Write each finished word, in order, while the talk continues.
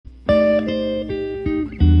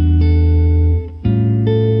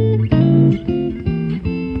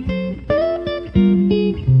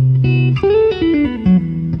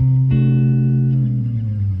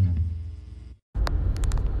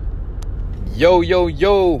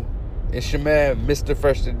Yo, it's your man, Mr.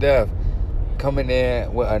 Fresh to Death, coming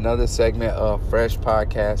in with another segment of Fresh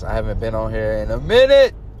Podcast. I haven't been on here in a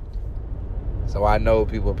minute, so I know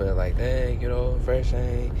people been like, dang, Fresh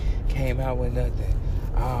ain't came out with nothing.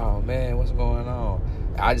 Oh, man, what's going on?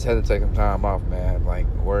 I just had to take some time off, man, like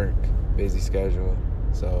work, busy schedule,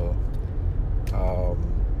 so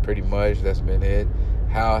pretty much that's been it.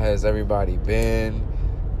 How has everybody been?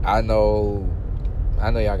 I know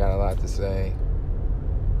y'all got a lot to say.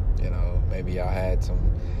 Maybe y'all had some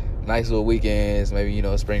nice little weekends. Maybe,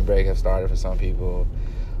 spring break has started for some people.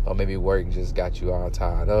 Or maybe work just got you all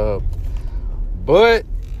tied up. But,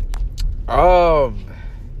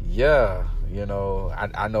 yeah,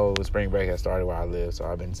 I know spring break has started where I live, so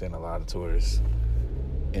I've been seeing a lot of tourists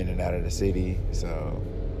in and out of the city. So,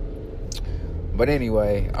 but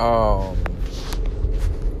anyway,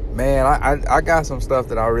 man, I got some stuff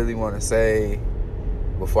that I really want to say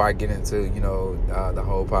before I get into, the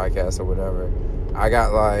whole podcast or whatever. I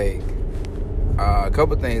got a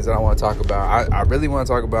couple things that I want to talk about. I really want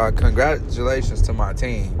to talk about congratulations to my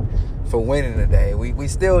team for winning today. We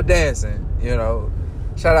still dancing,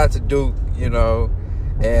 Shout out to Duke,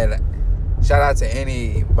 and shout out to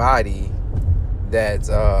anybody that's,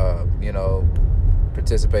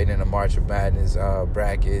 participating in the March of Madness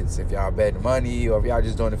brackets. If y'all betting money or if y'all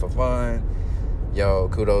just doing it for fun,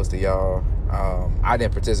 kudos to y'all. I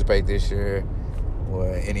didn't participate this year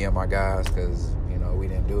with any of my guys because we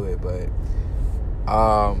didn't do it, but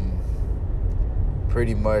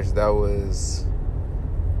pretty much that was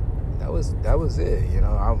it.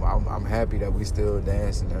 I'm happy that we still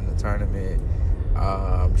dancing in the tournament.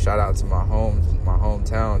 Shout out to my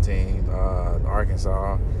hometown team,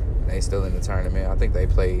 Arkansas. They still in the tournament. I think they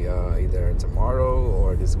play either tomorrow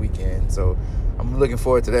or this weekend, so I'm looking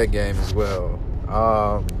forward to that game as well.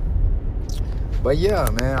 But yeah,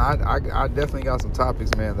 man, I definitely got some topics,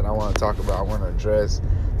 man, that I want to talk about. I want to address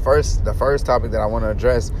the first topic that I want to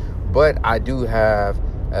address, but I do have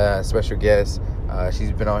a special guest.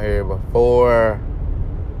 She's been on here before.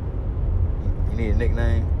 You need a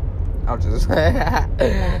nickname? I'm just no.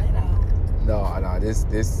 This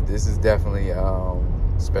is definitely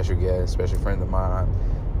special guest, special friend of mine,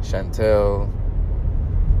 Chantel.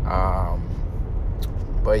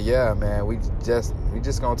 But yeah, man, we just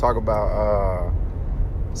gonna talk about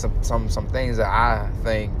some things that I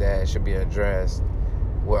think that should be addressed.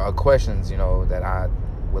 Well, questions, that I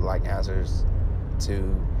would like answers to,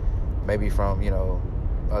 maybe from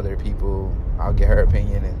other people. I'll get her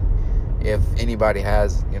opinion, and if anybody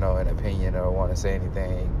has an opinion or want to say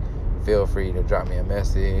anything, feel free to drop me a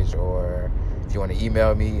message, or if you want to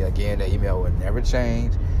email me, again, the email will never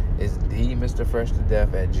change. It's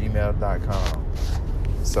themrfreshtodeath@gmail.com.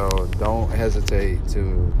 So don't hesitate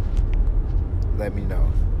to let me know.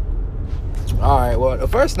 All right, well, the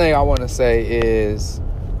first thing I want to say is,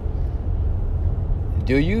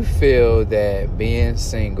 do you feel that being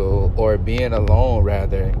single, or being alone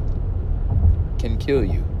rather, can kill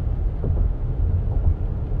you?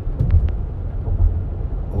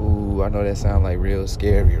 Ooh, I know that sounds like real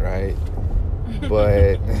scary, right?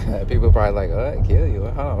 But people probably like, kill you?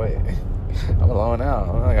 Oh, wait. I'm alone now.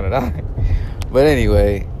 I'm not going to die. But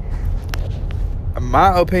anyway,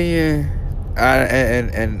 my opinion,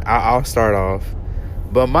 and I'll start off,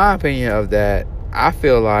 but my opinion of that, I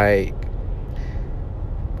feel like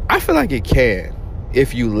it can,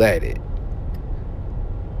 if you let it.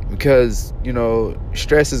 Because,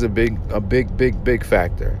 stress is a big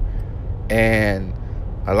factor. And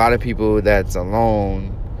a lot of people that's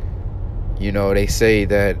alone, they say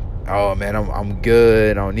that, oh man, I'm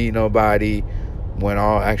good, I don't need nobody, when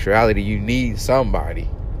all actuality, you need somebody.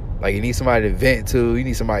 Like, you need somebody to vent to, you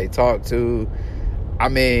need somebody to talk to. I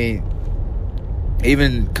mean,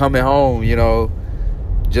 even coming home,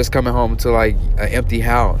 just coming home to like an empty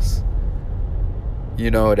house,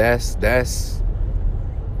 that's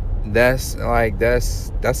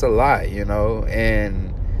a lot,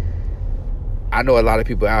 and I know a lot of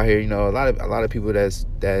people out here, a lot of people that's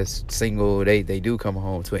single, they do come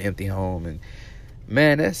home to an empty home, and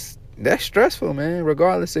man, that's stressful, man,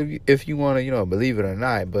 regardless if you want to, believe it or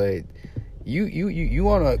not. But you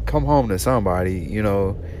want to come home to somebody,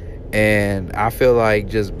 and I feel like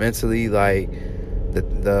just mentally, like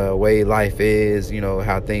the way life is,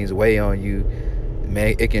 how things weigh on you,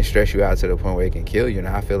 man, it can stress you out to the point where it can kill you. And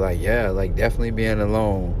I feel like, yeah, like definitely being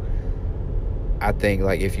alone, I think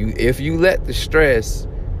like if you let the stress,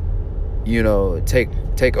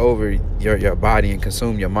 take over your body and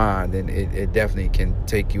consume your mind, then it definitely can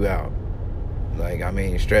take you out. Like, I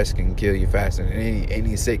mean, stress can kill you faster than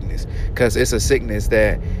any sickness, because it's a sickness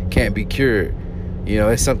that can't be cured. You know,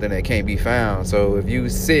 it's something that can't be found. So if you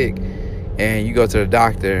sick and you go to the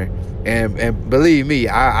doctor, and believe me,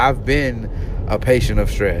 I've been a patient of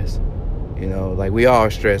stress. You know, like we all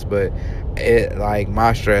stress, but like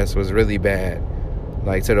my stress was really bad.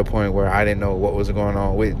 Like to the point where I didn't know what was going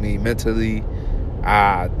on with me mentally.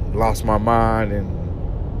 I lost my mind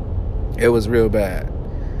and it was real bad.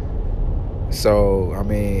 So I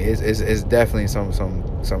mean, it's definitely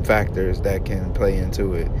some factors that can play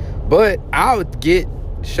into it. But I'll get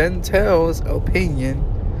Chantel's opinion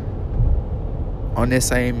on this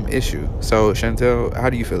same issue. So Chantel, how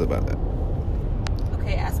do you feel about that?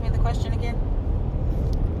 Okay, ask me the question again.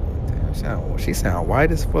 Damn, she sound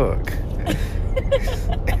white as fuck.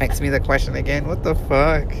 Ask me the question again. What the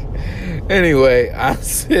fuck? Anyway, I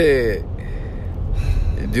said,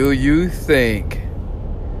 do you think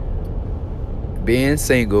being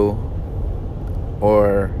single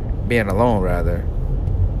or being alone rather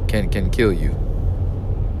can kill you?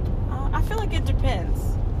 I feel like it depends.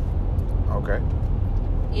 Okay.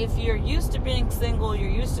 If you're used to being single, you're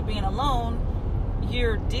used to being alone,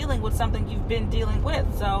 you're dealing with something you've been dealing with,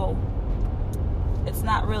 so it's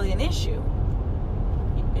not really an issue.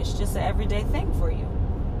 It's just an everyday thing for you.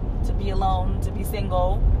 To be alone, to be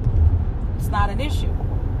single, it's not an issue.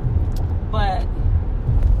 But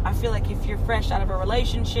I feel like if you're fresh out of a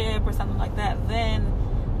relationship or something like that, then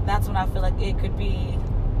that's when I feel like it could be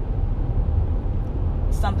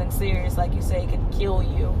something serious, like you say, it could kill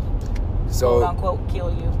you. So, quote unquote, kill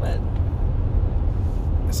you. But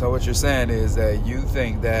so what you're saying is that you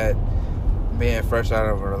think that being fresh out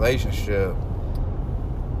of a relationship,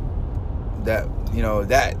 that you know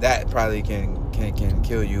that probably can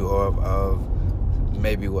kill you of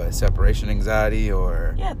maybe what, separation anxiety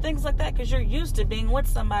or yeah, things like that, because you're used to being with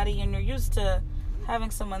somebody and you're used to having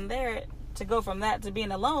someone there. To go from that to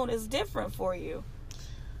being alone is different for you.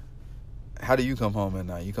 How do you come home at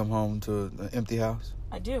night? You come home to an empty house?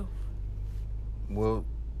 I do. Well,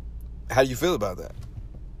 how do you feel about that?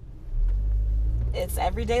 It's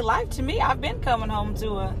everyday life to me. I've been coming home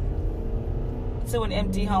to an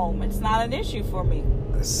empty home. It's not an issue for me.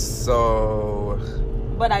 So,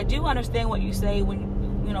 but I do understand what you say when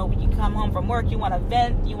you come home from work, you want to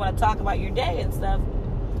vent, you want to talk about your day and stuff.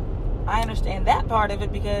 I understand that part of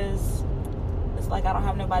it, because it's like I don't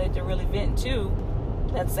have nobody to really vent to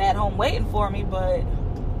that's at home waiting for me. But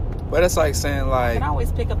it's like saying, like, I can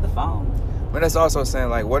always pick up the phone. But it's also saying,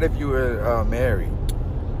 like, what if you were married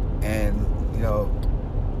and,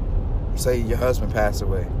 say your husband passed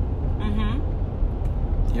away?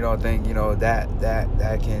 Mm-hmm. You don't think,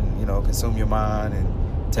 that can, consume your mind and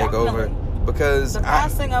take Definitely. over? Because the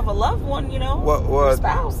passing of a loved one, your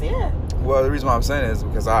spouse, yeah. Well, the reason why I'm saying is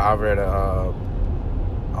because I read on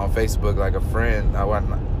Facebook, like a friend, not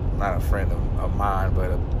a friend of mine,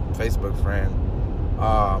 but a Facebook friend,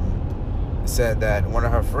 said that one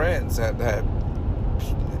of her friends that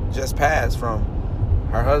just passed from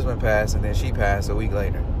her husband passed, and then she passed a week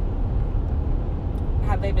later.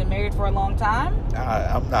 Have they been married for a long time?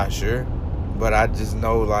 I'm not sure, but I just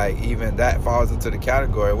know, like, even that falls into the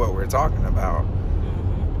category of what we're talking about.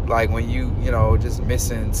 Mm-hmm. Like when you just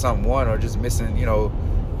missing someone, or just missing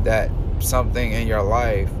that something in your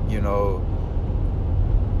life,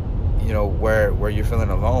 where you're feeling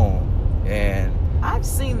alone. And I've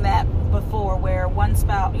seen that before, where one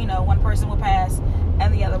spouse, one person will pass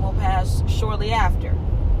and the other will pass shortly after.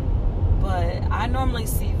 But I normally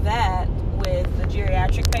see that with the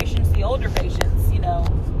geriatric patients, the older patients,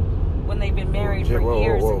 when they've been married for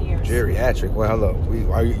years and years. Geriatric. Well, hello.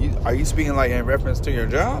 Are you speaking like in reference to your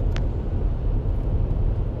job?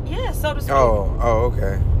 Yeah, so to speak. Oh,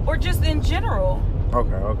 okay. Or just in general.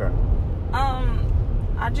 Okay.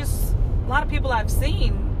 A lot of people I've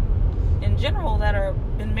seen in general that are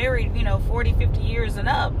been married, 40, 50 years and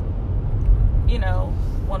up,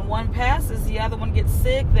 when one passes, the other one gets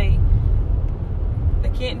sick, they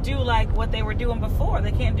can't do like what they were doing before.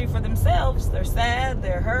 They can't do for themselves. They're sad,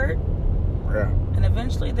 they're hurt. Yeah. And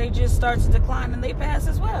eventually they just start to decline and they pass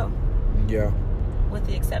as well. Yeah. With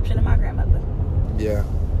the exception of my grandmother. Yeah.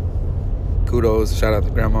 Kudos, shout out to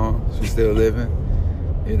grandma. She's still living.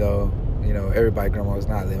 Everybody's grandma's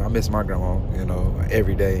not living. I miss my grandma,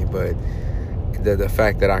 every day. But the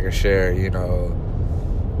fact that I can share,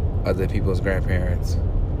 other people's grandparents,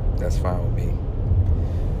 that's fine with me.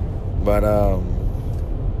 But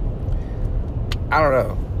I don't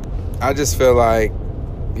know. I just feel like,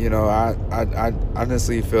 I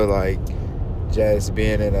honestly feel like just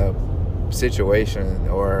being in a situation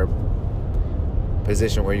or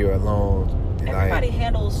position where you're alone. Everybody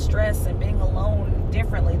handles stress and being alone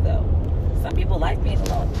differently, though. Some people like being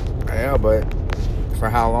alone. Yeah, but for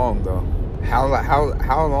how long, though?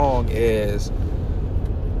 how long is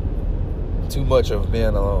too much of being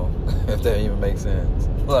alone? If that even makes sense.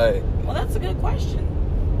 Like, well, that's a good question.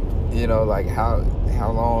 You know, like how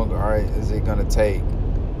long is it gonna take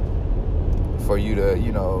for you to,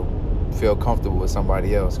 you know, feel comfortable with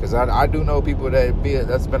somebody else? Because I do know people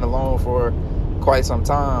that's been alone for quite some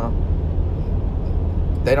time.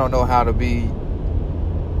 They don't know how to be,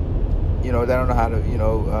 you know, they don't know how to, you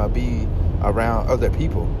know, be around other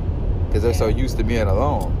people because they're so used to being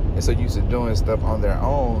alone. They're so used to doing stuff on their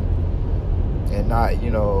own and not,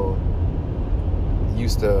 you know,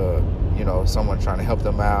 used to, you know, someone trying to help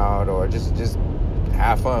them out or just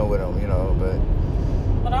have fun with them, you know.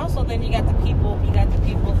 But also then you got the people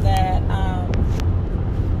that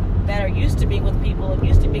that are used to being with people and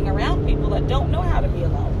used to being around people that don't know how to be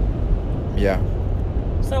alone. Yeah.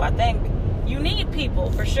 So I think you need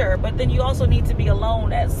people for sure, but then you also need to be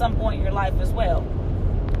alone at some point in your life as well.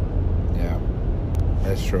 Yeah,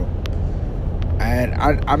 that's true. And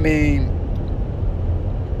I mean,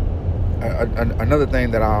 another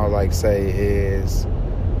thing that I'll like say is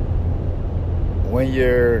when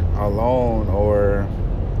you're alone or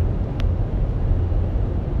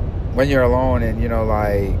when you're alone and, you know,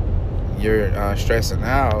 like you're stressing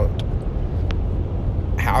out,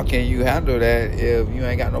 how can you handle that if you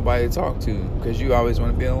ain't got nobody to talk to? Because you always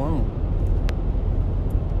want to be alone.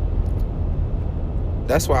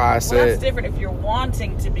 That's why I said... Well, that's different if you're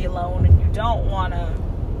wanting to be alone and you don't want to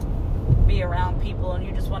be around people and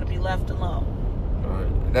you just want to be left alone.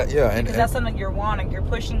 Because that's something you're wanting. You're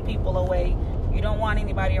pushing people away. You don't want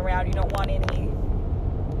anybody around. You don't want anything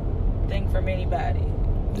from anybody.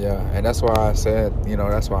 Yeah, and that's why I said, you know,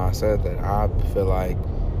 that I feel like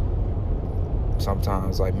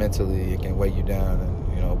sometimes, like, mentally it can weigh you down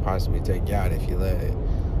and, you know, possibly take you out if you let it.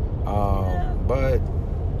 But,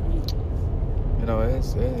 you know, it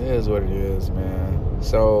is what it is, man.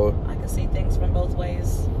 So I can see things from both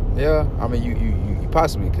ways. Yeah, I mean, you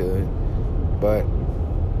possibly could. But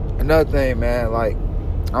another thing, man, like,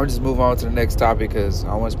 I'll just move on to the next topic because I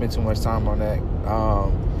don't want to spend too much time on that.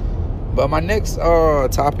 But my next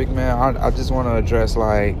topic, man, I just want to address,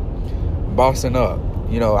 like, bossing up.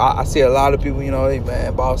 You know, I see a lot of people, you know, hey,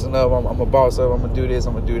 man, bossing up. I'm a boss up. I'm going to do this.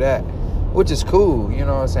 I'm going to do that, which is cool. You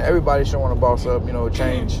know what I'm saying? Everybody should want to boss up, you know,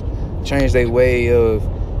 change their way of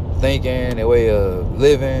thinking, their way of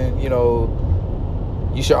living. You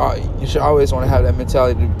know, you should always want to have that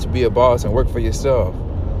mentality to be a boss and work for yourself.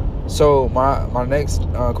 So my next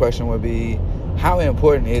question would be, how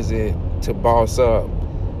important is it to boss up?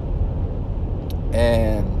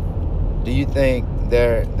 And do you think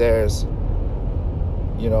there's,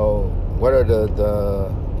 you know, what are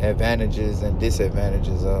the advantages and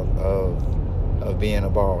disadvantages of being a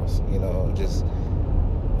boss? You know, just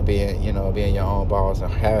being your own boss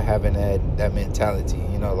and having that mentality.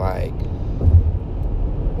 You know, like,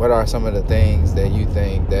 what are some of the things that you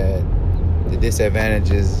think that the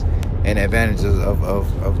disadvantages and advantages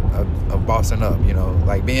of bossing up? You know,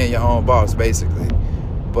 like being your own boss, basically,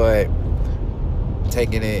 but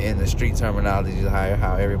taking it in the street terminology,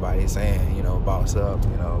 how everybody's saying, you know, boss up,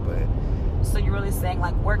 you know. But so you're really saying,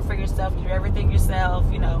 like, work for yourself, do everything yourself,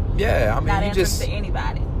 you know? Yeah, I mean, not you just to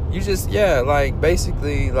anybody. You just, yeah, like,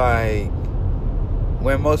 basically, like,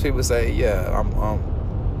 when most people say, yeah, I'm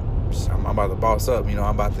about to boss up, you know,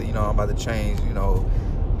 I'm about to change, you know,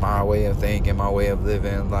 my way of thinking, my way of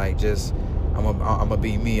living, like, just, I'm gonna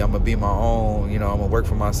be me, I'm gonna be my own, you know, I'm gonna work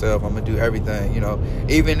for myself, I'm gonna do everything, you know,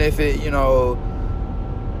 even if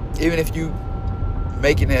you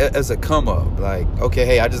making it as a come up, like, okay,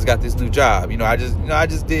 hey, I just got this new job, I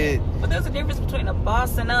just did. But there's a difference between a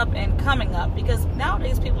bossing up and coming up, because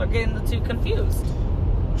nowadays people are getting the two confused.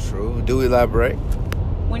 True. Do elaborate.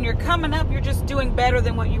 When you're coming up, you're just doing better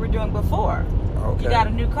than what you were doing before. Okay. You got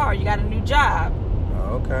a new car, you got a new job.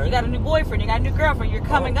 Okay. You got a new boyfriend, you got a new girlfriend. You're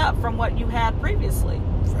coming up from what you had previously.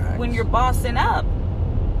 Facts. When you're bossing up,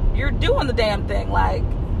 you're doing the damn thing. Like,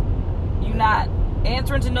 you're not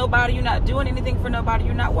answering to nobody, you're not doing anything for nobody,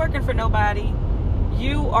 you're not working for nobody.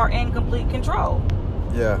 You are in complete control.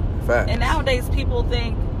 Yeah, facts. And nowadays people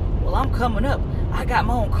think, well, I'm coming up, I got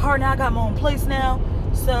my own car now, I got my own place now,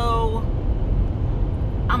 so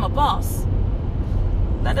I'm a boss.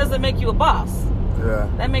 That doesn't make you a boss. Yeah.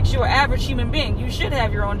 That makes you an average human being. You should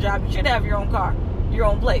have your own job, you should have your own car, your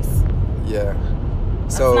own place. Yeah.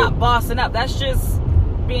 That's not bossing up, that's just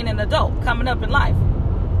being an adult, coming up in life.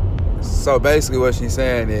 So basically what you're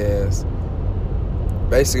saying is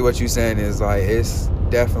like, it's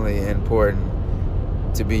definitely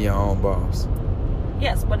important to be your own boss.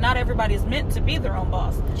 Yes, but not everybody is meant to be their own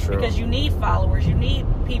boss. True. Because you need followers, you need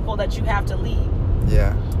people that you have to lead.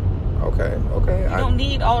 Yeah. Okay. You don't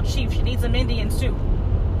need all chiefs. You need some Indians too.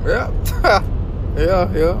 Yeah.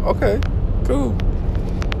 yeah. Okay. Cool.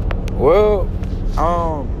 Well,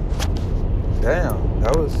 damn,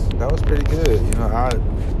 that was pretty good. You know, I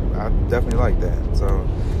definitely like that. So,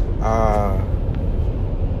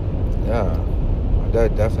 yeah, I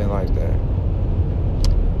definitely like that.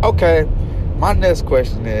 Okay, my next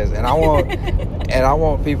question is, and I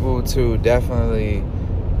want people to definitely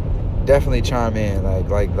chime in.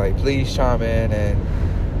 Like, please chime in and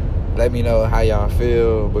let me know how y'all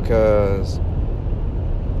feel, because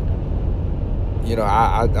you know,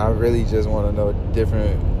 I really just want to know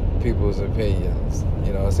different people's opinions.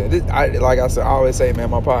 You know what I'm saying? Like I said, I always say, man,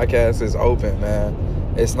 my podcast is open, man.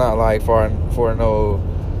 It's not like for no,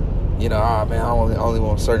 you know, man, I only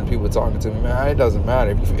want certain people talking to me, man. It doesn't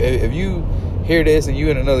matter. If you hear this and you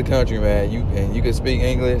in another country, man, you can speak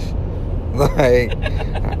English, like,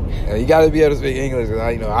 you got to be able to speak English.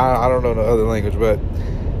 I don't know no other language, but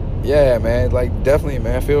yeah, man, like, definitely,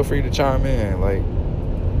 man, feel free to chime in. Like,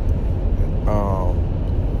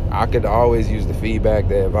 I could always use the feedback,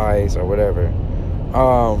 the advice, or whatever.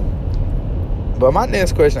 But my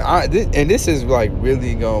next question, and this is like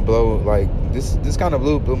really gonna blow, like, this kind of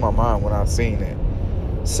blew my mind when I seen it.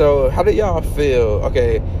 So how do y'all feel?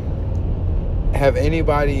 Okay, have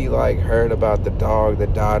anybody like heard about the dog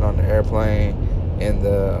that died on the airplane in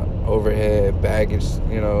the overhead baggage,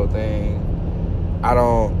 you know, thing?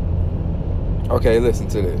 Okay, listen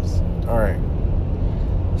to this. All right.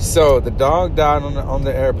 So the dog died on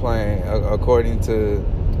the airplane, according to,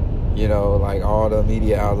 you know, like all the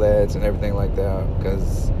media outlets and everything like that,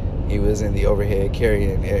 because he was in the overhead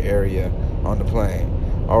carrying area on the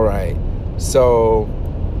plane. All right. So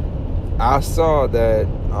I saw that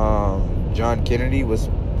John Kennedy was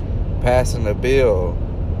passing a bill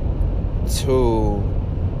to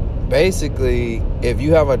basically, if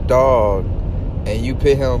you have a dog and you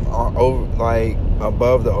put him over, like,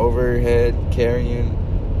 above the overhead carrying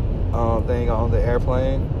thing on the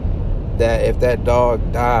airplane, that if that dog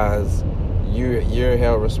dies, you're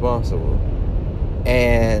held responsible.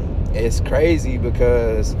 And it's crazy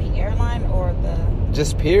because the airline or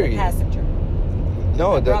just period the passenger.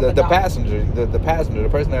 No, the passenger, the passenger, the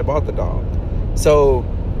person that bought the dog. So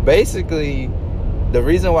basically, the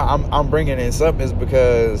reason why I'm bringing this up is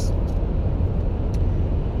because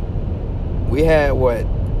we had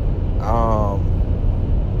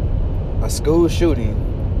a school shooting,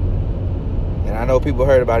 and I know people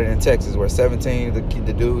heard about it in Texas, where 17,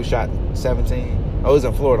 the dude shot 17. Oh, it was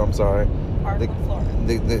in Florida. I'm sorry. Florida.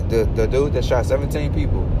 The dude that shot 17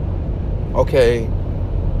 people. Okay.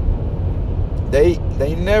 They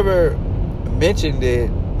never mentioned it,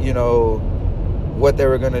 you know, what they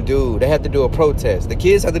were going to do. They had to do a protest. The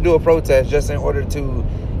kids had to do a protest just in order to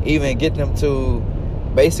even get them to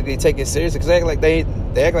basically take it seriously. Because they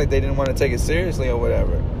act like they didn't want to take it seriously or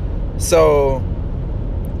whatever. So,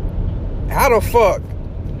 how the fuck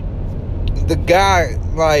the guy,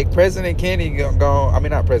 like, President Kennedy gone, I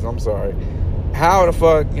mean, not president, I'm sorry. How the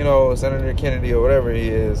fuck, you know, Senator Kennedy or whatever he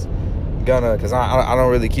is, gonna, because I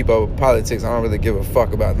don't really keep up with politics. I don't really give a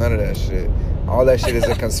fuck about none of that shit. All that shit is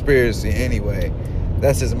a conspiracy anyway.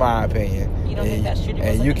 That's just my opinion. You don't think that shooting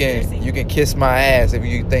is a conspiracy? And you can kiss my ass if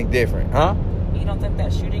you think different, huh? You don't think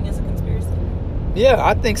that shooting is a conspiracy? Yeah,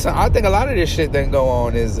 I think so. I think a lot of this shit that go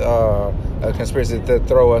on is a conspiracy to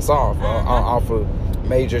throw us off of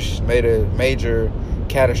major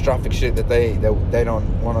catastrophic shit that they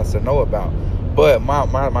don't want us to know about. But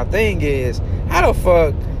my thing is, how the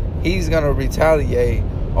fuck he's gonna retaliate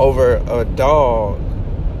over a dog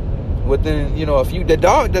within, you know, the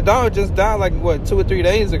dog just died like, what, 2 or 3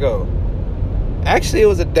 days ago. Actually, it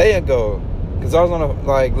was a day ago, because I was on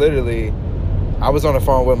I was on the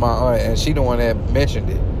phone with my aunt, and she the one that mentioned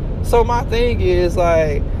it. So my thing is,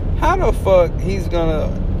 like, how the fuck he's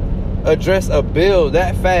gonna address a bill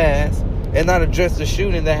that fast and not address the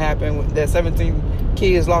shooting that happened, that 17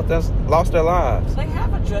 kids lost their lives? They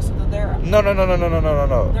have addressed it. No.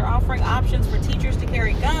 They're offering options for teachers to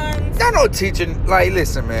carry guns. No teaching. Like,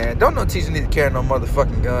 listen, man. Don't no teacher need to carry no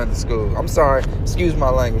motherfucking gun in school. I'm sorry. Excuse my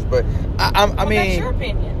language, but I mean, that's your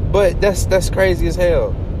opinion. But that's crazy as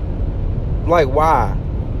hell. Like, why?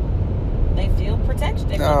 They feel protection.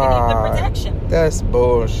 They feel they need the protection. That's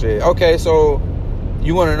bullshit. Okay, so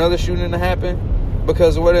you want another shooting to happen?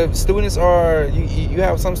 Because what if students are, you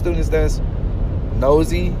have some students that's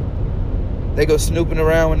nosy. They go snooping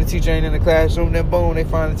around when the teacher ain't in the classroom. Then boom, they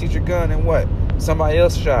find the teacher gun, and what? Somebody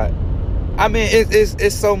else shot. I mean,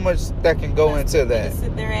 it's so much that can go into that. They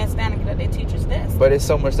sit there and stand and get at their teacher's desk. But it's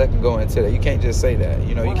so much that can go into that. You can't just say that.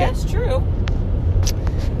 You know, you can't. That's true.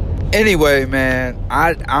 Anyway, man,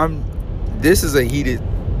 this is a heated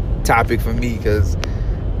topic for me because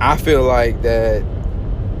I feel like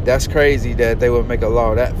that's crazy that they would make a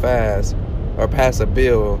law that fast or pass a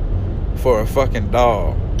bill for a fucking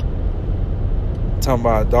dog. Talking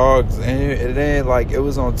about dogs, and then like it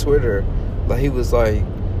was on Twitter, like he was like,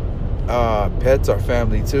 pets are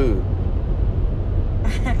family too.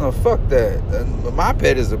 No, fuck that. My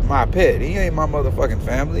pet is my pet. He ain't my motherfucking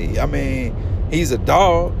family. I mean, he's a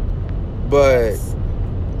dog, but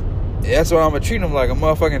that's what I'm gonna treat him like, a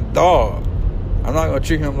motherfucking dog. I'm not gonna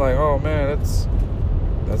treat him like, oh man,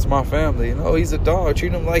 that's my family. No, he's a dog.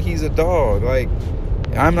 Treat him like he's a dog. Like,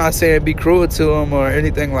 I'm not saying be cruel to him or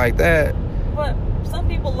anything like that. But some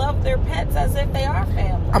people love their pets as if they are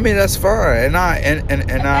family. I mean, that's fine, and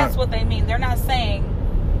that's what they mean. They're not saying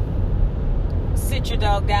sit your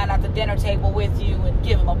dog down at the dinner table with you and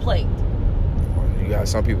give him a plate. You got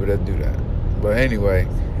some people that do that, but anyway,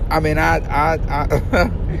 I mean, I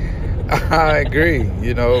I agree,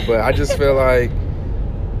 you know, but I just feel like,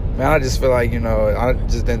 man, you know, I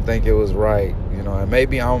just didn't think it was right, you know, and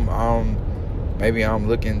maybe I'm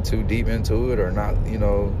looking too deep into it, or not, you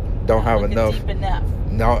know, don't have enough. Deep enough.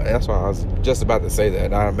 No, that's why I was just about to say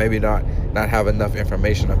that. Maybe not have enough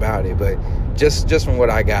information about it, but just from what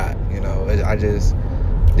I got, you know, I just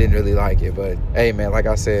didn't really like it. But hey, man, like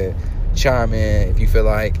I said, chime in if you feel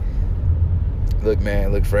like, look,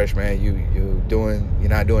 fresh, man, you're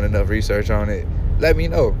not doing enough research on it. Let me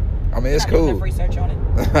know. I mean, it's cool. Enough research on it.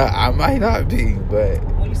 I might not be, but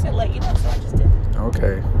well, you said let you know, so I just did.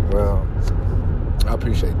 Okay, well, I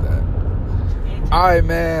appreciate that. All right,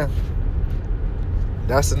 man.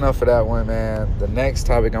 That's enough for that one, man. The next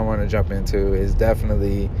topic I want to jump into is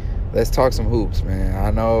definitely, let's talk some hoops, man.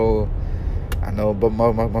 I know, but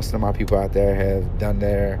most of my people out there have done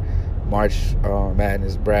their March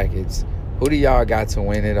Madness brackets. Who do y'all got to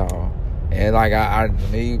win it all? And like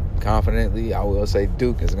me confidently, I will say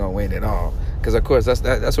Duke is gonna win it all, because of course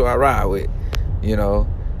that's what I ride with, you know.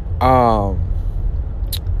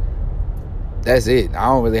 That's it. I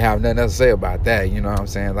don't really have nothing else to say about that. You know what I'm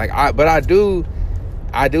saying? Like, but I do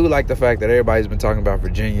like the fact that everybody's been talking about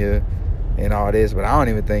Virginia and all this, but I don't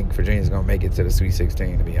even think Virginia's gonna make it to the Sweet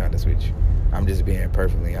 16. To be honest with you, I'm just being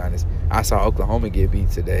perfectly honest. I saw Oklahoma get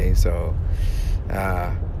beat today, so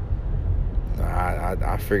I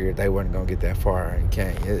figured they weren't gonna get that far. And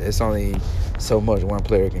it's only so much one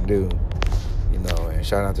player can do, you know. And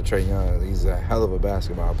shout out to Trae Young. He's a hell of a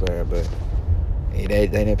basketball player, but they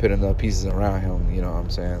didn't put enough pieces around him, you know what I'm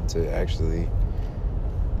saying, to actually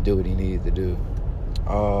do what he needed to do.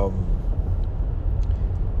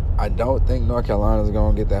 I don't think North Carolina's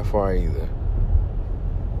going to get that far either.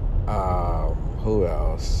 Who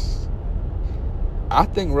else? I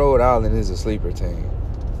think Rhode Island is a sleeper team.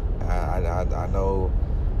 I know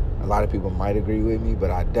a lot of people might agree with me,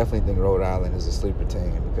 but I definitely think Rhode Island is a sleeper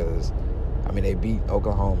team because, I mean, they beat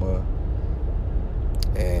Oklahoma.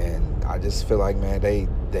 And I just feel like, man, they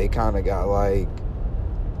kind of got like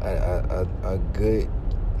a good,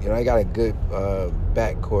 you know, they got a good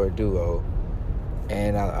backcourt duo,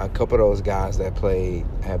 and a couple of those guys that played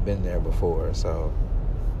have been there before. So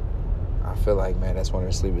I feel like, man, that's one of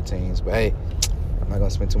the sleeper teams. But hey, I'm not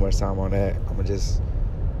gonna spend too much time on that. I'm gonna just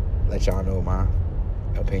let y'all know my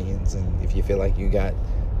opinions, and if you feel like you got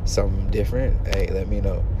something different, hey, let me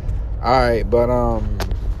know. All right, but I'm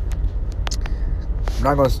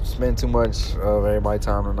not going to spend too much of everybody's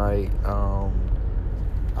time tonight. I'm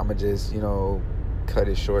going to just, you know, cut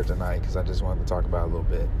it short tonight because I just wanted to talk about a little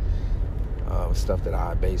bit of stuff that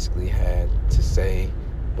I basically had to say.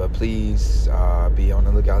 But please be on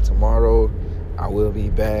the lookout tomorrow. I will be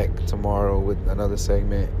back tomorrow with another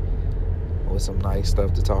segment with some nice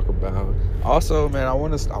stuff to talk about. Also, man, I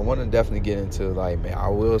want to definitely get into, like, man, I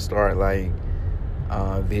will start, like,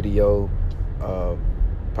 video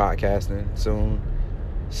podcasting soon.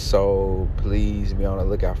 So please be on the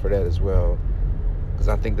lookout for that as well, because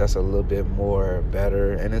I think that's a little bit more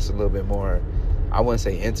better, and it's a little bit more, I wouldn't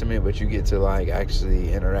say intimate, but you get to like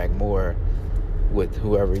actually interact more with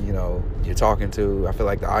whoever, you know, you're talking to. I feel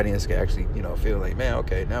like the audience can actually, you know, feel like, man,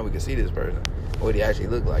 okay, now we can see this person. What he actually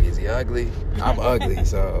look like? Is he ugly? I'm ugly,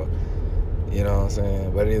 so you know what I'm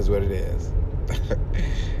saying. But it is what it is.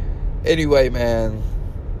 Anyway, man.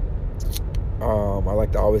 I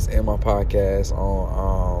like to always end my podcast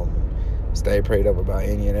on stay prayed up about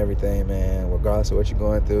any and everything, man, regardless of what you're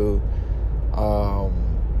going through. I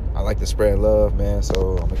like to spread love, man,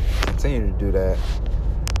 so I'm going to continue to do that.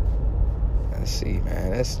 Let's see,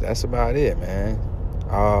 man. That's about it, man.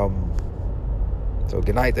 So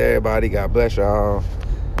good night to everybody. God bless y'all.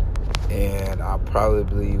 And I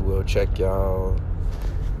probably will check y'all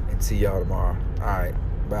and see y'all tomorrow. All right.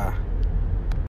 Bye.